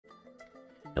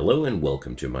Hello and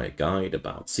welcome to my guide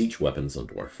about siege weapons on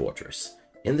Dwarf Fortress.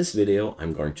 In this video,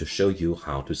 I'm going to show you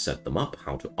how to set them up,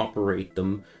 how to operate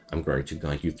them. I'm going to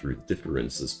guide you through the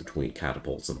differences between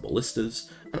catapults and ballistas,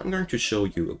 and I'm going to show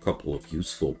you a couple of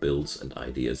useful builds and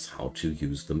ideas how to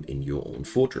use them in your own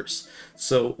fortress.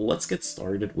 So let's get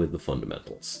started with the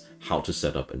fundamentals, how to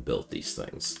set up and build these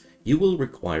things. You will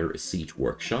require a siege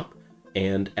workshop,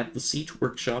 and at the Siege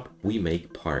Workshop, we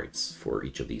make parts for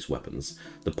each of these weapons.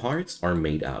 The parts are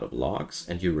made out of logs,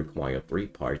 and you require 3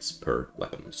 parts per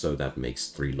weapon, so that makes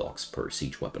 3 logs per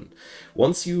siege weapon.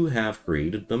 Once you have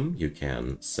created them, you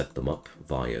can set them up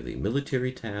via the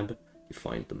Military tab. You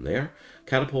find them there.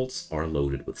 Catapults are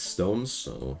loaded with stones,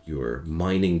 so your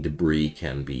mining debris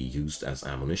can be used as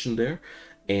ammunition there.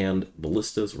 And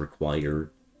ballistas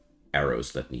require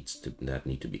arrows that need to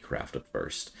be crafted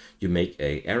first. You make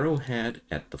a arrowhead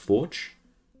at the forge,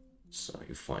 so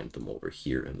you find them over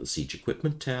here in the siege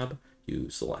equipment tab. You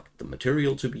select the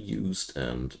material to be used,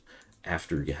 and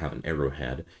after you have an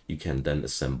arrowhead, you can then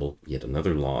assemble yet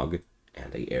another log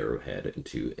and a arrowhead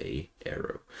into a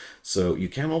arrow. So you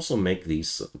can also make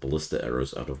these ballista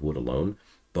arrows out of wood alone,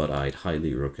 but I'd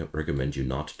highly recommend you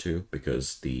not to,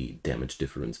 because the damage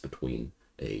difference between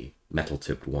a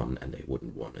metal-tipped one and a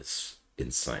wooden one is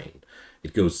insane.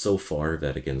 It goes so far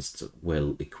that against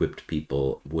well-equipped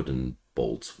people, wooden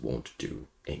bolts won't do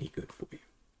any good for you.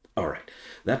 Alright,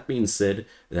 that being said,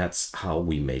 that's how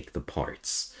we make the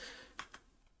parts.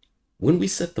 When we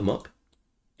set them up,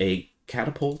 a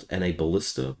catapult and a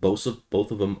ballista, both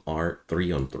of them are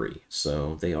 3-on-3,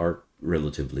 so they are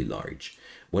relatively large.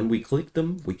 When we click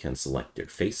them, we can select their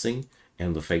facing,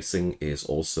 and the facing is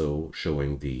also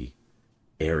showing the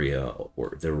area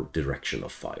or the direction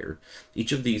of fire.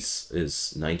 Each of these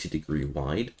is 90-degree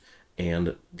wide,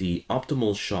 and the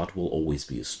optimal shot will always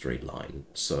be a straight line.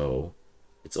 So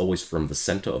it's always from the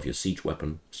center of your siege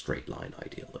weapon, straight line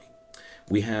ideally.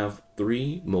 We have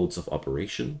 3 modes of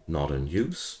operation: not in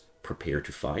use, prepare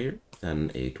to fire. Then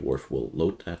a dwarf will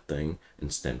load that thing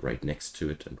and stand right next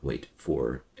to it and wait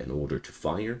for an order to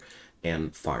fire,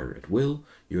 and fire at will.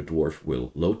 Your dwarf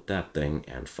will load that thing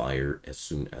and fire as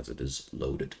soon as it is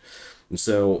loaded. And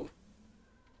so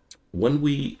when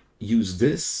we use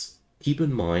this, keep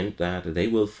in mind that they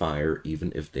will fire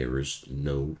even if there is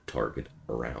no target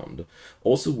around.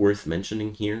 Also worth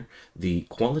mentioning here, the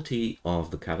quality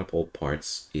of the catapult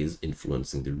parts is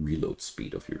influencing the reload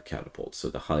speed of your catapult. So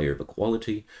the higher the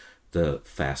quality, the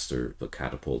faster the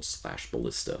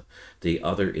catapult/ballista. The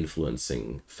other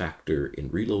influencing factor in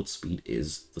reload speed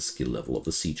is the skill level of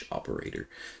the siege operator.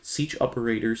 Siege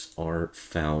operators are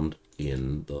found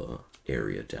in the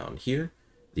area down here.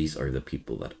 These are the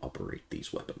people that operate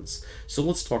these weapons. So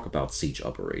let's talk about siege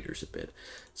operators a bit.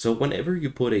 So whenever you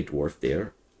put a dwarf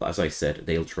there, as I said,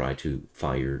 they'll try to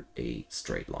fire a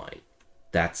straight line.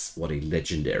 That's what a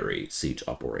legendary siege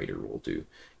operator will do.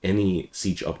 Any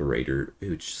siege operator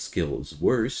whose skill is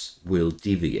worse will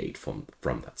deviate from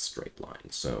that straight line.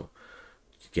 So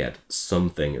you get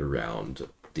something around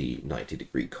the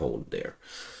 90-degree cone there.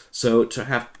 So to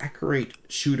have accurate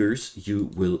shooters, you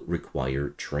will require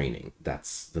training.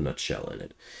 That's the nutshell in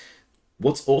it.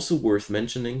 What's also worth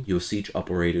mentioning, your siege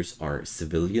operators are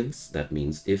civilians. That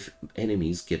means if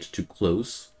enemies get too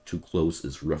close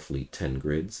is roughly 10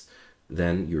 grids,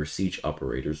 then your siege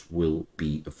operators will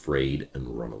be afraid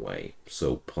and run away.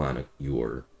 So plan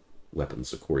your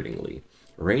weapons accordingly.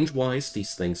 Range-wise,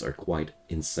 these things are quite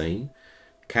insane.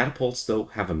 Catapults, though,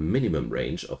 have a minimum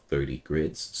range of 30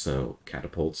 grids, so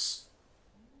catapults,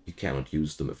 you cannot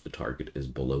use them if the target is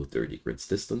below 30 grids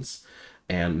distance.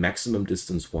 And maximum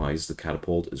distance-wise, the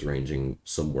catapult is ranging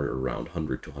somewhere around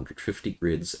 100 to 150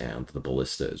 grids, and the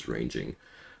ballista is ranging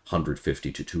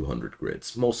 150 to 200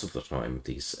 grids. Most of the time,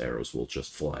 these arrows will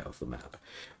just fly off the map.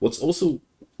 What's also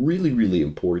really, really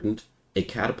important, a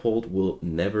catapult will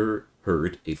never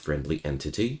hurt a friendly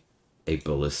entity. A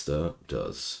ballista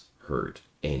does hurt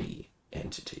any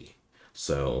entity.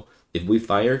 So if we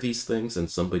fire these things and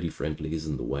somebody friendly is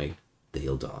in the way,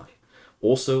 they'll die.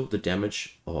 Also, the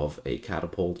damage of a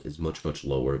catapult is much, much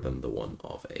lower than the one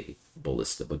of a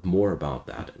ballista, but more about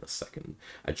that in a second.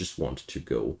 I just want to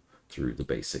go through the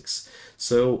basics.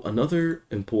 So another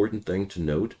important thing to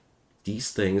note,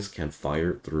 these things can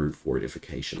fire through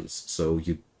fortifications. So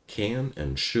you can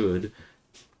and should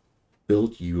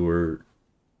build your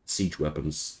siege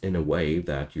weapons in a way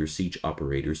that your siege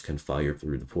operators can fire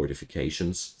through the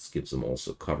fortifications. This gives them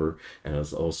also cover, and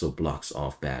it also blocks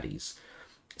off baddies.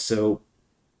 So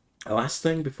last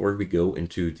thing before we go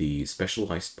into the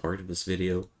specialized part of this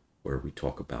video, where we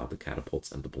talk about the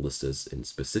catapults and the ballistas in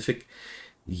specific,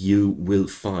 you will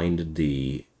find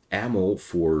the ammo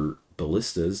for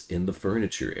ballistas in the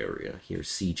furniture area. Here,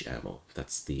 siege ammo.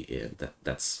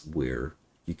 That's where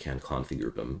you can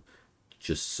configure them,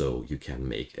 just so you can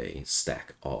make a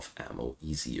stack of ammo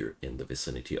easier in the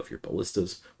vicinity of your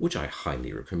ballistas, which I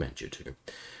highly recommend you to.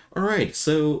 Alright,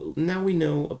 so now we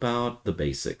know about the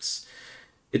basics.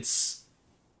 It's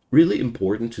really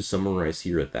important to summarize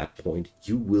here at that point,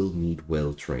 you will need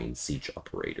well-trained siege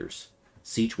operators.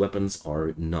 Siege weapons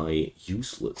are nigh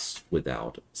useless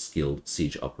without skilled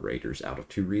siege operators out of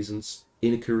two reasons: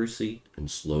 inaccuracy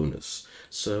and slowness.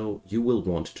 So you will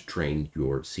want to train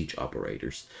your siege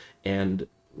operators, and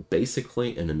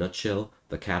basically, in a nutshell,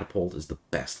 the catapult is the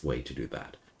best way to do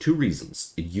that. Two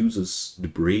reasons: it uses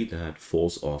debris that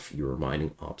falls off your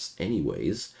mining ops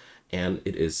anyways, and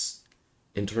it is,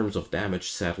 in terms of damage,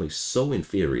 sadly so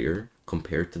inferior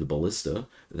compared to the ballista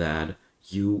that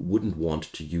you wouldn't want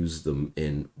to use them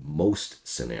in most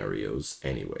scenarios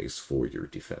anyways for your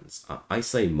defense. I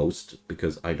say most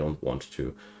because I don't want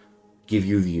to give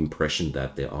you the impression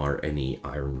that there are any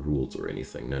iron rules or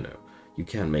anything. No. You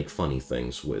can make funny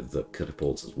things with the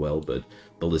catapults as well, but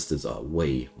ballistas are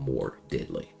way more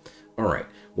deadly. Alright,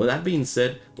 with that being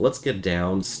said, let's get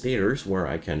downstairs where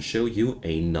I can show you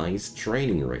a nice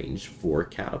training range for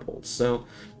catapults. So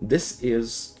this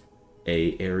is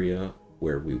an area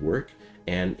where we work,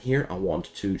 and here I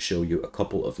want to show you a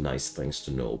couple of nice things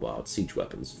to know about siege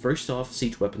weapons. First off,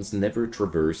 siege weapons never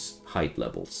traverse height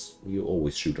levels. You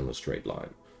always shoot on a straight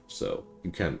line, so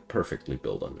you can perfectly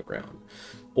build underground.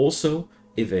 Also,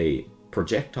 if a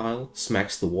projectile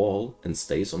smacks the wall and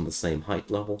stays on the same height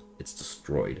level, it's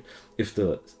destroyed. If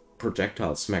the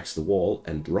projectile smacks the wall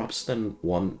and drops then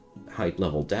one height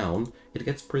level down, it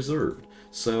gets preserved.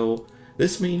 So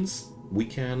this means we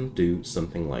can do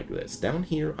something like this. Down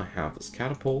here I have this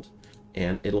catapult,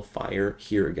 and it'll fire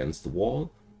here against the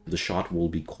wall. The shot will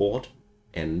be caught,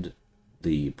 and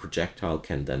the projectile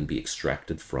can then be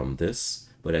extracted from this.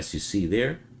 But as you see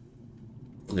there,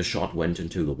 the shot went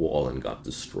into the wall and got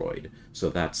destroyed. So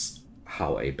that's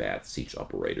how a bad siege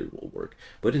operator will work.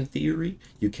 But in theory,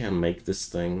 you can make this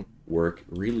thing work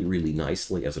really, really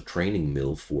nicely as a training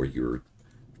mill for your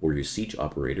siege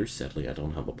operators. Sadly, I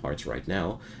don't have the parts right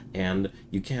now. And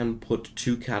you can put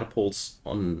two catapults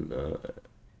on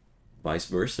vice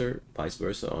versa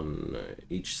on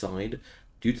each side.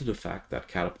 Due to the fact that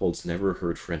catapults never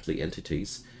hurt friendly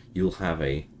entities, you'll have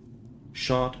a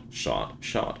shot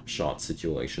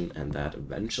situation, and that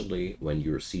eventually, when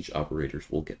your siege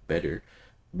operators will get better,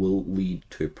 will lead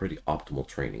to a pretty optimal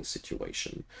training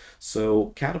situation.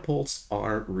 So catapults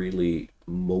are really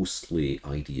mostly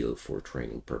ideal for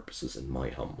training purposes, in my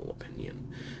humble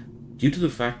opinion. Due to the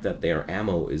fact that their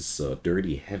ammo is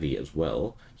dirty heavy as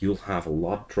well, you'll have a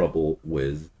lot of trouble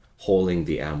with hauling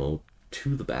the ammo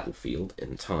to the battlefield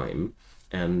in time,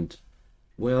 and,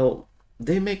 well,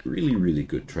 they make really, really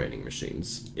good training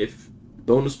machines. If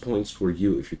bonus points for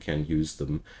you if you can use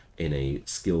them in a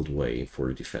skilled way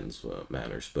for defense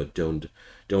manners, but don't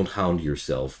hound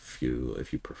yourself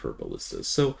if you prefer ballistas.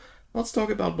 So let's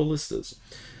talk about ballistas.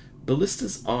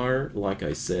 Ballistas are, like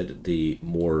I said, the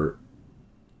more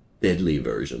deadly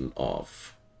version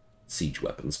of siege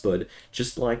weapons, but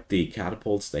just like the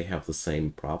catapults, they have the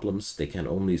same problems. They can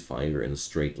only fire in a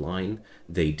straight line,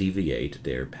 they deviate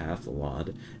their path a lot,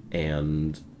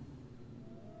 and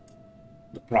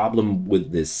the problem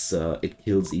with this, it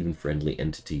kills even friendly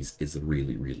entities, is a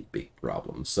really, really big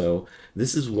problem. So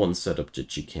this is one setup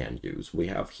that you can use. We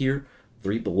have here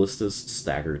 3 ballistas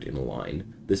staggered in a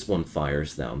line. This one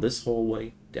fires down this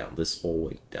hallway, down this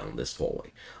hallway, down this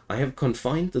hallway. I have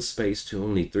confined the space to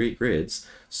only 3 grids,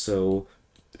 so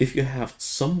if you have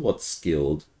somewhat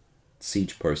skilled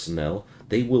siege personnel,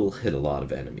 they will hit a lot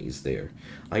of enemies there.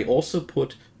 I also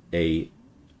put a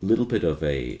little bit of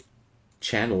a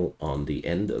channel on the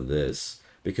end of this,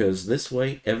 because this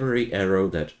way every arrow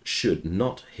that should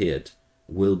not hit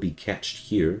will be catched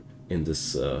here in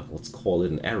this, let's call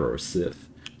it an arrow sieve,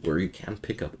 where you can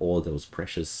pick up all those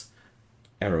precious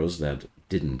arrows that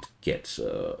didn't get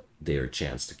their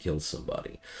chance to kill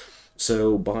somebody.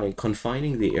 So by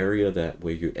confining the area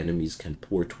where your enemies can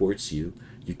pour towards you,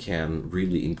 you can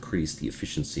really increase the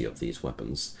efficiency of these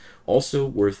weapons. Also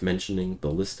worth mentioning,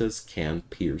 ballistas can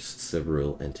pierce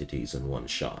several entities in one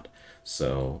shot.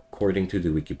 So according to the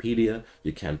Wikipedia,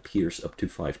 you can pierce up to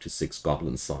 5 to 6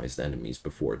 goblin-sized enemies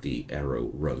before the arrow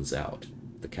runs out.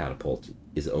 The catapult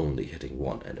is only hitting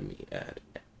one enemy at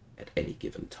any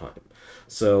given time.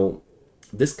 So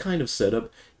this kind of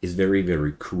setup is very,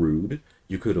 very crude.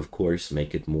 You could, of course,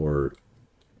 make it more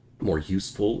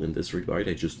useful in this regard.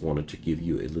 I just wanted to give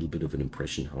you a little bit of an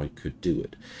impression how I could do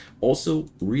it. Also,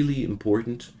 really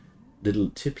important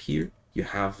little tip here. You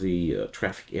have the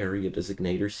traffic area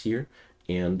designators here,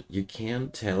 and you can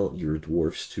tell your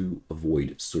dwarfs to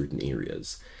avoid certain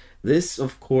areas. This,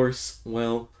 of course,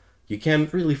 well, you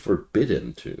can't really forbid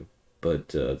them to, but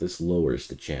this lowers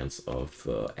the chance of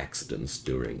accidents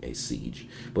during a siege.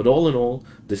 But all in all,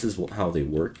 this is how they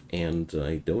work, and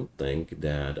I don't think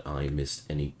that I missed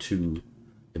any too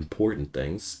important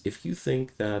things. If you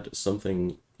think that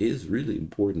something is really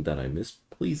important that I missed,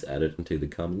 please add it into the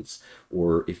comments.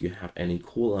 Or if you have any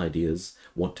cool ideas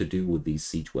what to do with these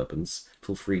siege weapons,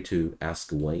 feel free to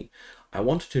ask away. I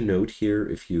wanted to note here,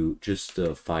 if you just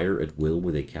fire at will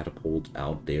with a catapult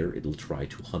out there, it'll try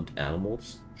to hunt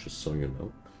animals, just so you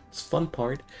know. It's a fun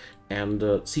part, and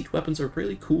siege weapons are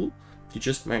really cool. You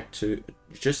just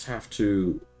have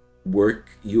to work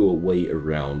your way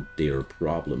around their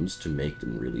problems to make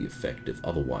them really effective.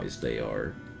 Otherwise,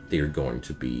 they're going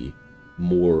to be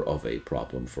more of a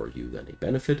problem for you than a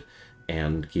benefit.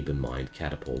 And keep in mind,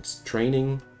 catapults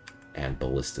training and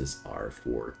ballistas are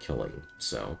for killing.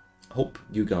 So hope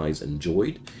you guys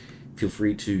enjoyed. Feel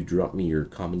free to drop me your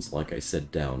comments like I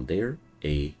said down there.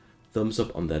 A thumbs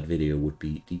up on that video would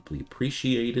be deeply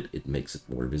appreciated. It makes it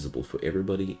more visible for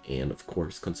everybody. And of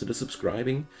course, consider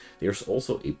subscribing. There's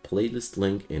also a playlist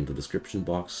link in the description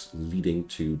box leading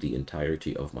to the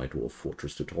entirety of my Dwarf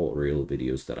Fortress tutorial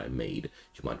videos that I made.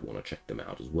 You might want to check them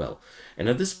out as well. And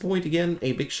at this point, again,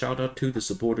 a big shout out to the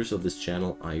supporters of this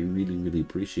channel. I really, really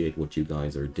appreciate what you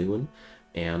guys are doing.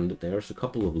 And there's a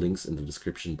couple of links in the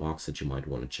description box that you might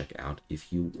want to check out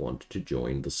if you want to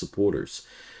join the supporters.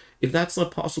 If that's not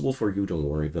possible for you, don't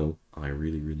worry though. I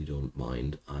really, really don't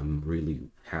mind. I'm really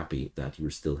happy that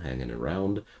you're still hanging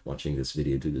around. Watching this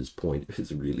video to this point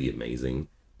is really amazing.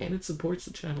 And it supports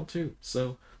the channel too.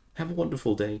 So have a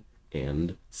wonderful day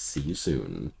and see you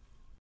soon.